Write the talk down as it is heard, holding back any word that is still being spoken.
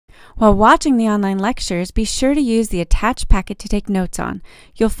While watching the online lectures, be sure to use the attached packet to take notes on.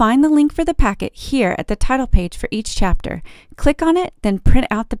 You'll find the link for the packet here at the title page for each chapter. Click on it, then print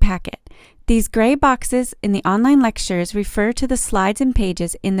out the packet. These gray boxes in the online lectures refer to the slides and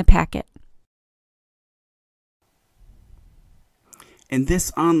pages in the packet. In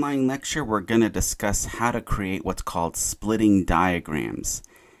this online lecture, we're going to discuss how to create what's called splitting diagrams.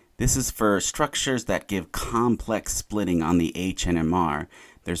 This is for structures that give complex splitting on the NMR.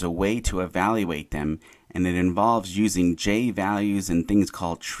 There's a way to evaluate them, and it involves using J-values and things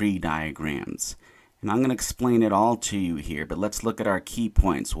called tree diagrams. And I'm going to explain it all to you here, but let's look at our key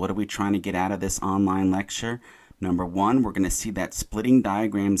points. What are we trying to get out of this online lecture? Number one, we're going to see that splitting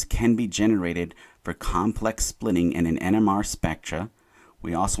diagrams can be generated for complex splitting in an NMR spectra.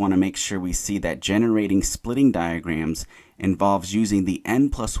 We also want to make sure we see that generating splitting diagrams involves using the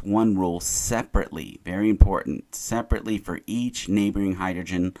n+1 rule separately, very important, separately for each neighboring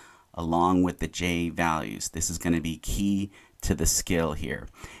hydrogen along with the J values. This is going to be key to the skill here.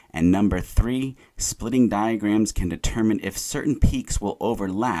 And number three, splitting diagrams can determine if certain peaks will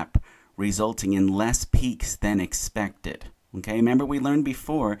overlap, resulting in less peaks than expected. Okay, remember we learned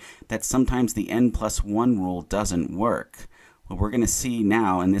before that sometimes the n+1 rule doesn't work. Well, we're going to see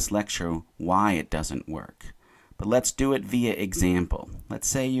now in this lecture why it doesn't work. But let's do it via example. Let's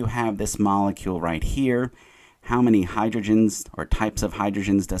say you have this molecule right here. How many hydrogens or types of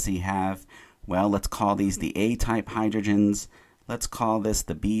hydrogens does he have? Well, let's call these the A-type hydrogens. Let's call this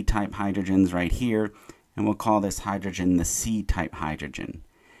the B-type hydrogens right here. And we'll call this hydrogen the C-type hydrogen.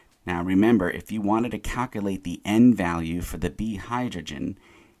 Now remember, if you wanted to calculate the N value for the B hydrogen,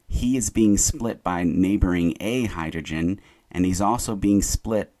 he is being split by neighboring A hydrogen, and he's also being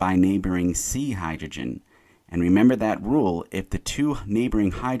split by neighboring C hydrogen. And remember that rule, if the two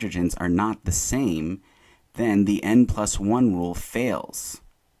neighboring hydrogens are not the same, then the n+1 rule fails.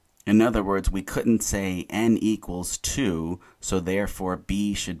 In other words, we couldn't say n equals 2, so therefore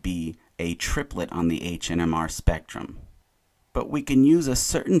B should be a triplet on the NMR spectrum. But we can use a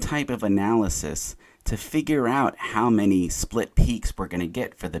certain type of analysis to figure out how many split peaks we're going to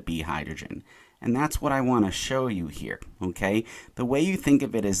get for the B hydrogen. And that's what I want to show you here, okay? The way you think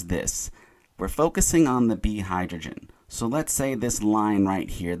of it is this. We're focusing on the B hydrogen. So let's say this line right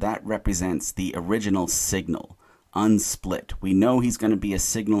here, that represents the original signal, unsplit. We know he's going to be a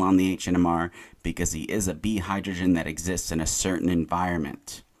signal on the NMR because he is a B hydrogen that exists in a certain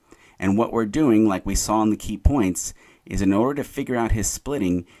environment. And what we're doing, like we saw in the key points, is in order to figure out his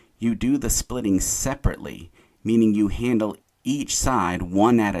splitting, you do the splitting separately, meaning you handle each side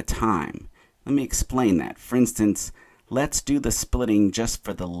one at a time. Let me explain that. For instance, let's do the splitting just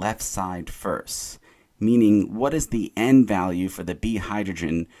for the left side first, meaning what is the N value for the B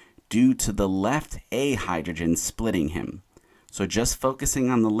hydrogen due to the left A hydrogen splitting him. So just focusing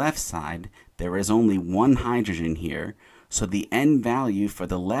on the left side, there is only one hydrogen here, so the N value for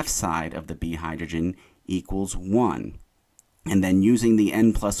the left side of the B hydrogen equals 1. And then using the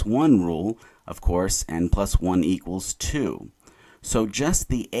n+1 rule, of course, n+1 equals 2. So just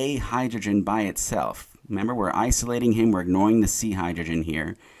the A hydrogen by itself, remember we're isolating him, we're ignoring the C hydrogen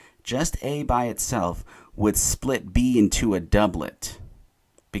here, just A by itself would split B into a doublet.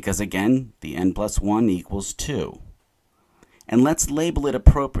 Because again, the n+1 equals 2. And let's label it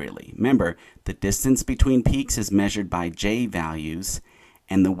appropriately. Remember, the distance between peaks is measured by J values,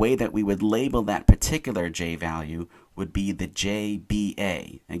 and the way that we would label that particular J value would be the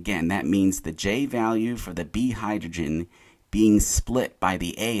JBA. Again, that means the J value for the B hydrogen being split by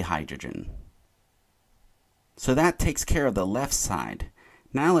the A hydrogen. So that takes care of the left side.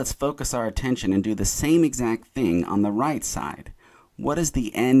 Now let's focus our attention and do the same exact thing on the right side. What is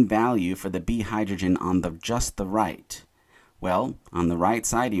the N value for the B hydrogen on just the right? Well, on the right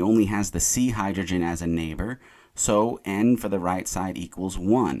side he only has the C hydrogen as a neighbor, so N for the right side equals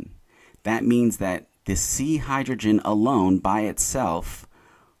 1. That means that the C hydrogen alone by itself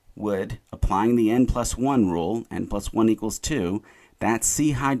would, applying the n+1 rule, n+1 equals 2, that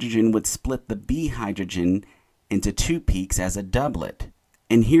C hydrogen would split the B hydrogen into 2 peaks as a doublet.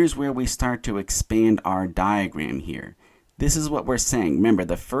 And here's where we start to expand our diagram here. This is what we're saying. Remember,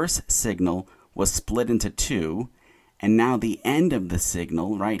 the first signal was split into 2, and now the end of the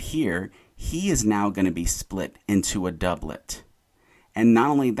signal right here, he is now going to be split into a doublet. And not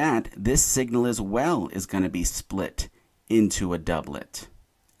only that, this signal as well is going to be split into a doublet.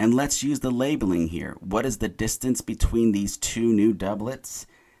 And let's use the labeling here. What is the distance between these two new doublets?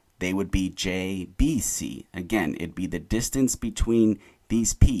 They would be JBC. Again, it'd be the distance between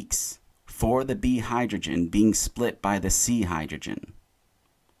these peaks for the B hydrogen being split by the C hydrogen.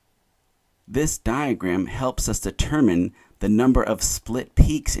 This diagram helps us determine the number of split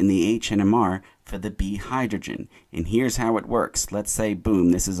peaks in the H-NMR for the B hydrogen. And here's how it works. Let's say,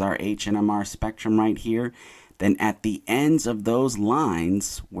 boom, this is our H-NMR spectrum right here. Then at the ends of those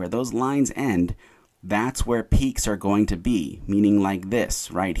lines, where those lines end, that's where peaks are going to be, meaning like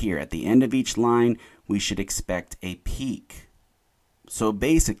this right here. At the end of each line, we should expect a peak. So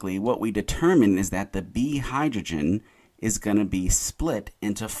basically, what we determine is that the B hydrogen is going to be split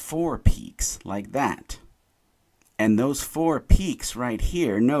into 4 peaks, like that. And those 4 peaks right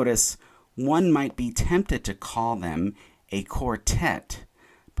here, notice one might be tempted to call them a quartet.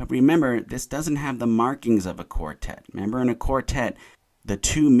 But remember, this doesn't have the markings of a quartet. Remember, in a quartet, the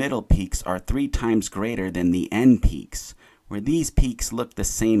 2 middle peaks are 3 times greater than the end peaks, where these peaks look the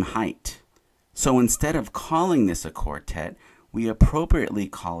same height. So instead of calling this a quartet, we appropriately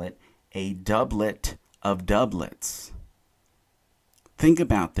call it a doublet of doublets. Think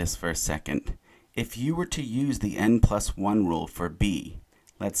about this for a second. If you were to use the n+1 rule for B,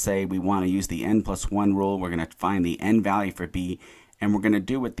 let's say we want to use the n+1 rule, we're going to find the n value for B, and we're going to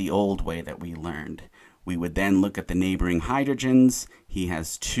do it the old way that we learned. We would then look at the neighboring hydrogens. He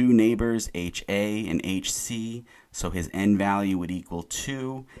has 2 neighbors, HA and HC, so his n value would equal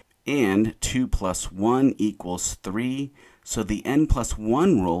 2, and 2 plus 1 equals 3. So the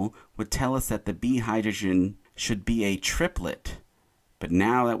n+1 rule would tell us that the B hydrogen should be a triplet. But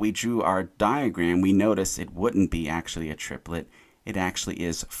now that we drew our diagram, we notice it wouldn't be actually a triplet. It actually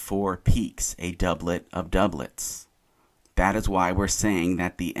is 4 peaks, a doublet of doublets. That is why we're saying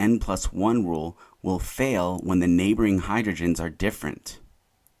that the n+1 rule will fail when the neighboring hydrogens are different.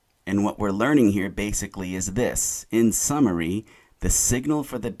 And what we're learning here basically is this. In summary, the signal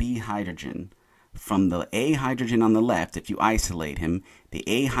for the B hydrogen from the A hydrogen on the left, if you isolate him, the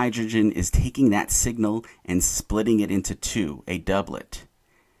A hydrogen is taking that signal and splitting it into 2, a doublet.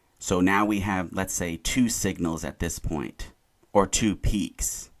 So now we have, let's say, 2 signals at this point, or 2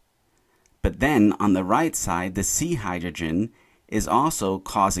 peaks. But then on the right side, the C hydrogen is also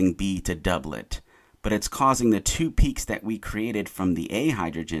causing B to doublet, but it's causing the 2 peaks that we created from the A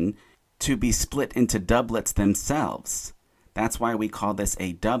hydrogen to be split into doublets themselves. That's why we call this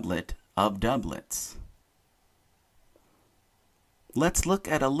a doublet of doublets. Let's look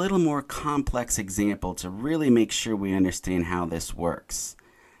at a little more complex example to really make sure we understand how this works.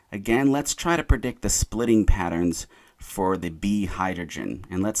 Again, let's try to predict the splitting patterns for the B hydrogen.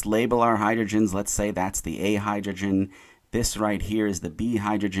 And let's label our hydrogens. Let's say that's the A hydrogen. This right here is the B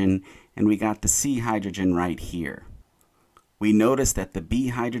hydrogen, and we got the C hydrogen right here. We notice that the B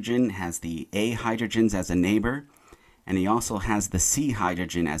hydrogen has the A hydrogens as a neighbor, and he also has the C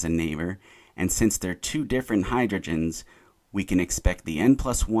hydrogen as a neighbor. And since they're 2 different hydrogens, we can expect the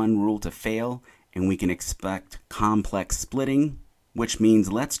n+1 rule to fail, and we can expect complex splitting, which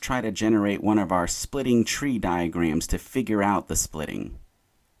means let's try to generate one of our splitting tree diagrams to figure out the splitting.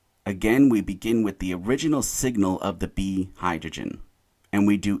 Again, we begin with the original signal of the B hydrogen, and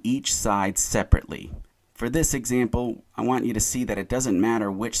we do each side separately. For this example, I want you to see that it doesn't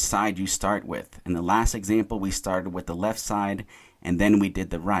matter which side you start with. In the last example, we started with the left side, and then we did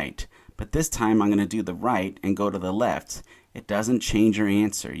the right. But this time, I'm going to do the right and go to the left. It doesn't change your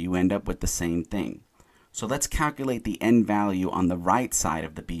answer. You end up with the same thing. So let's calculate the n value on the right side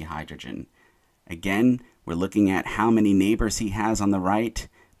of the B hydrogen. Again, we're looking at how many neighbors he has on the right.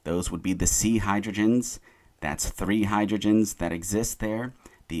 Those would be the C hydrogens. That's 3 hydrogens that exist there.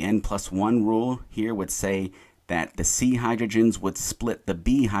 The n+1 rule here would say that the C hydrogens would split the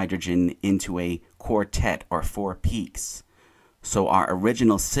B hydrogen into a quartet, or 4 peaks. So our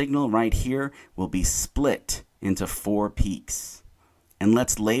original signal right here will be split into 4 peaks. And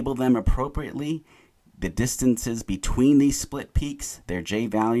let's label them appropriately. The distances between these split peaks, their J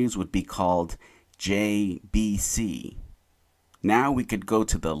values, would be called JBC. Now we could go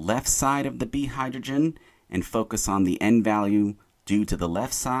to the left side of the B hydrogen and focus on the n value due to the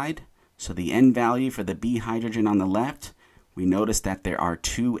left side. So the n value for the B hydrogen on the left, we notice that there are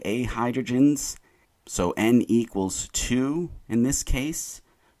 2 A hydrogens. So n equals 2 in this case.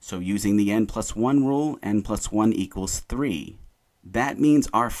 So using the n+1 rule, n+1 equals 3. That means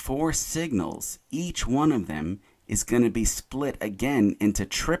our 4 signals, each one of them, is going to be split again into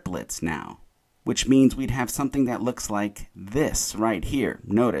triplets now, which means we'd have something that looks like this right here.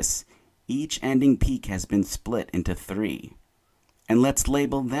 Notice, each ending peak has been split into 3. And let's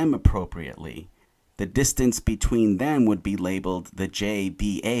label them appropriately. The distance between them would be labeled the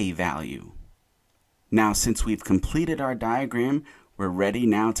JBA value. Now, since we've completed our diagram, we're ready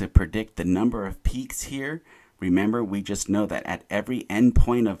now to predict the number of peaks here. Remember, we just know that at every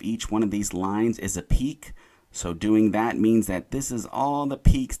endpoint of each one of these lines is a peak. So doing that means that this is all the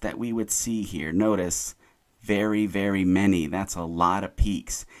peaks that we would see here. Notice, very, very many. That's a lot of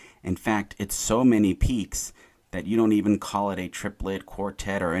peaks. In fact, it's so many peaks that you don't even call it a triplet,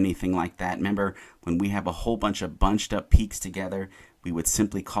 quartet, or anything like that. Remember, when we have a whole bunch of bunched up peaks together, we would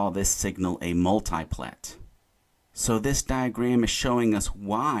simply call this signal a multiplet. So this diagram is showing us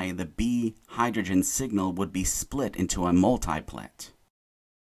why the B hydrogen signal would be split into a multiplet.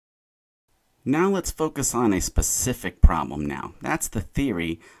 Now let's focus on a specific problem now. That's the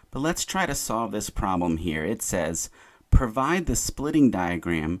theory, but let's try to solve this problem here. It says, provide the splitting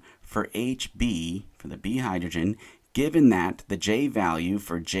diagram for HB, for the B hydrogen, given that the J value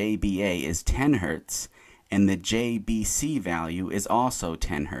for JBA is 10 Hz and the JBC value is also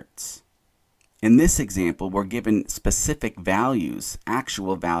 10 Hz. In this example, we're given specific values,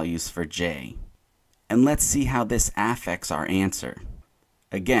 actual values for J. And let's see how this affects our answer.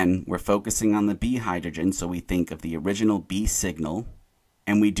 Again, we're focusing on the B hydrogen, so we think of the original B signal,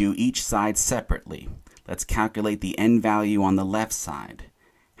 and we do each side separately. Let's calculate the N value on the left side.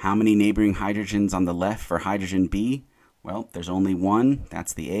 How many neighboring hydrogens on the left for hydrogen B? Well, there's only one.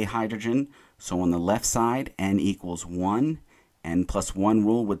 That's the A hydrogen. So on the left side, N equals 1. N plus 1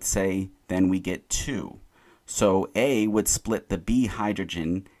 rule would say then we get 2. So A would split the B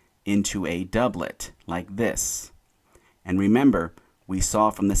hydrogen into a doublet like this. And remember, we saw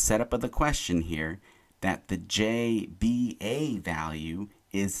from the setup of the question here that the JBA value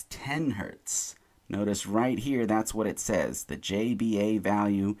is 10 Hz. Notice right here, that's what it says. The JBA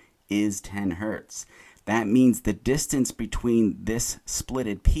value is 10 Hz. That means the distance between this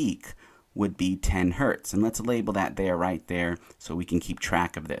splitted peak would be 10 Hz. And let's label that there, right there, so we can keep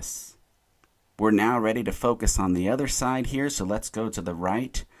track of this. We're now ready to focus on the other side here, so let's go to the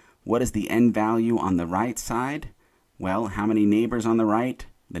right. What is the N value on the right side? Well, how many neighbors on the right?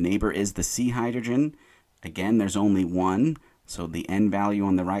 The neighbor is the C hydrogen. Again, there's only one, so the N value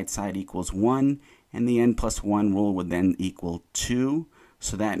on the right side equals 1, and the N plus 1 rule would then equal 2.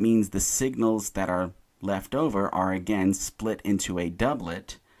 So that means the signals that are left over are again split into a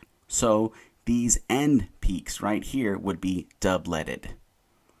doublet. So these end peaks right here would be doubleted.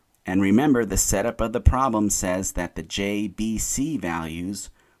 And remember, the setup of the problem says that the JBC values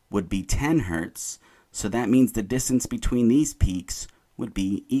would be 10 Hz. So that means the distance between these peaks would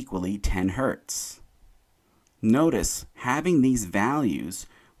be equally 10 Hz. Notice, having these values,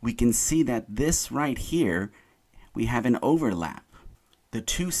 we can see that this right here, we have an overlap. The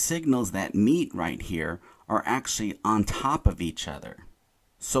two signals that meet right here are actually on top of each other.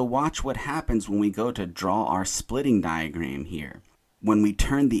 So watch what happens when we go to draw our splitting diagram here. When we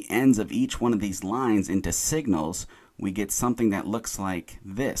turn the ends of each one of these lines into signals, we get something that looks like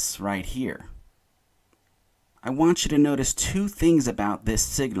this right here. I want you to notice two things about this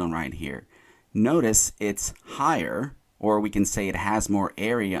signal right here. Notice it's higher, or we can say it has more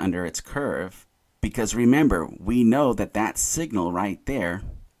area under its curve, because remember, we know that that signal right there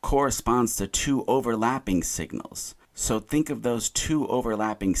corresponds to two overlapping signals. So think of those two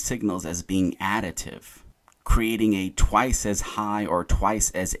overlapping signals as being additive, creating a twice as high or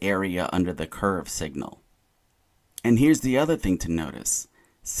twice as area under the curve signal. And here's the other thing to notice.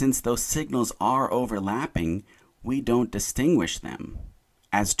 Since those signals are overlapping, we don't distinguish them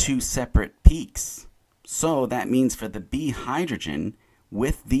as two separate peaks. So that means for the B hydrogen,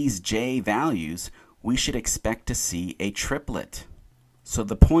 with these J values, we should expect to see a triplet. So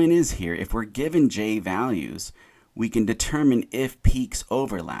the point is here, if we're given J values, we can determine if peaks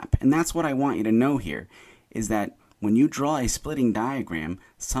overlap. And that's what I want you to know here, is that when you draw a splitting diagram,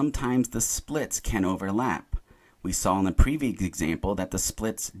 sometimes the splits can overlap. We saw in the previous example that the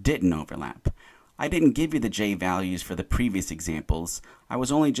splits didn't overlap. I didn't give you the J values for the previous examples. I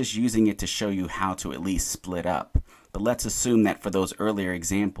was only just using it to show you how to at least split up. But let's assume that for those earlier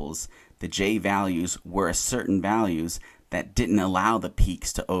examples, the J values were certain values that didn't allow the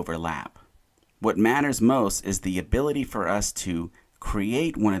peaks to overlap. What matters most is the ability for us to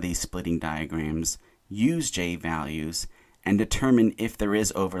create one of these splitting diagrams, use J values, and determine if there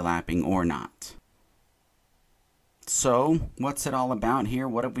is overlapping or not. So, what's it all about here?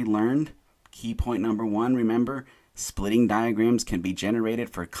 What have we learned? Key point number 1, remember, splitting diagrams can be generated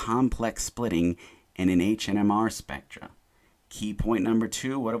for complex splitting in an NMR spectra. Key point number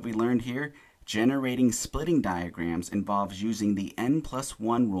 2, what have we learned here? Generating splitting diagrams involves using the N plus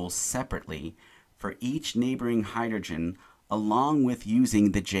 1 rule separately for each neighboring hydrogen, along with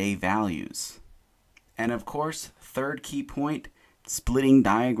using the J values. And of course, third key point, splitting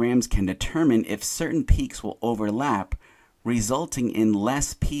diagrams can determine if certain peaks will overlap, resulting in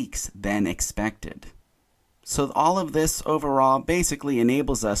less peaks than expected. So all of this overall basically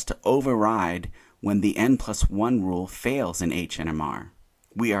enables us to override when the N plus 1 rule fails in HNMR.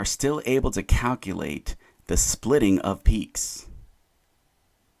 We are still able to calculate the splitting of peaks.